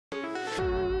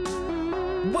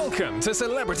Welcome to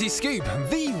Celebrity Scoop,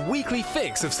 the weekly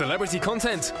fix of celebrity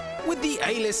content. With the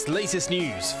A-list latest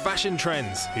news, fashion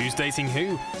trends, who's dating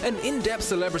who, an in-depth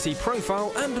celebrity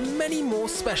profile, and many more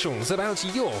specials about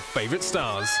your favourite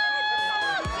stars.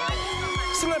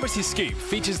 Celebrity Scoop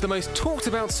features the most talked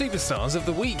about superstars of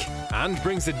the week and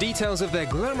brings the details of their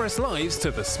glamorous lives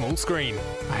to the small screen.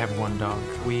 I have one dog.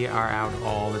 We are out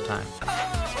all the time.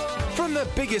 From the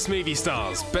biggest movie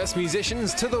stars, best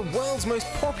musicians, to the world's most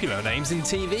popular names in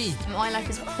TV. My life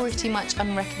is pretty much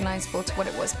unrecognisable to what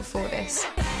it was before this.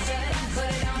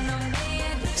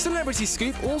 Celebrity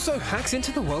Scoop also hacks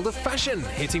into the world of fashion,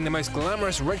 hitting the most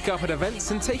glamorous red carpet events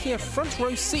and taking a front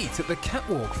row seat at the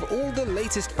catwalk for all the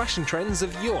latest fashion trends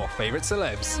of your favourite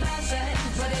celebs.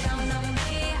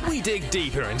 We dig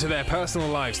deeper into their personal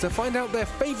lives to find out their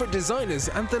favourite designers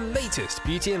and the latest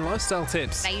beauty and lifestyle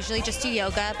tips. I usually just do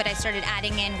yoga, but I started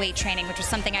adding in weight training, which was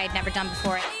something I had never done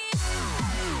before.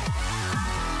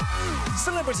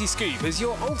 Celebrity Scoop is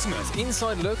your ultimate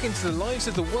inside look into the lives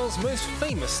of the world's most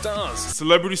famous stars.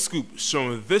 Celebrity Scoop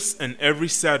showing this and every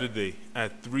Saturday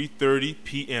at 3:30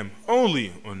 p.m.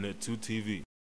 only on NET2 TV.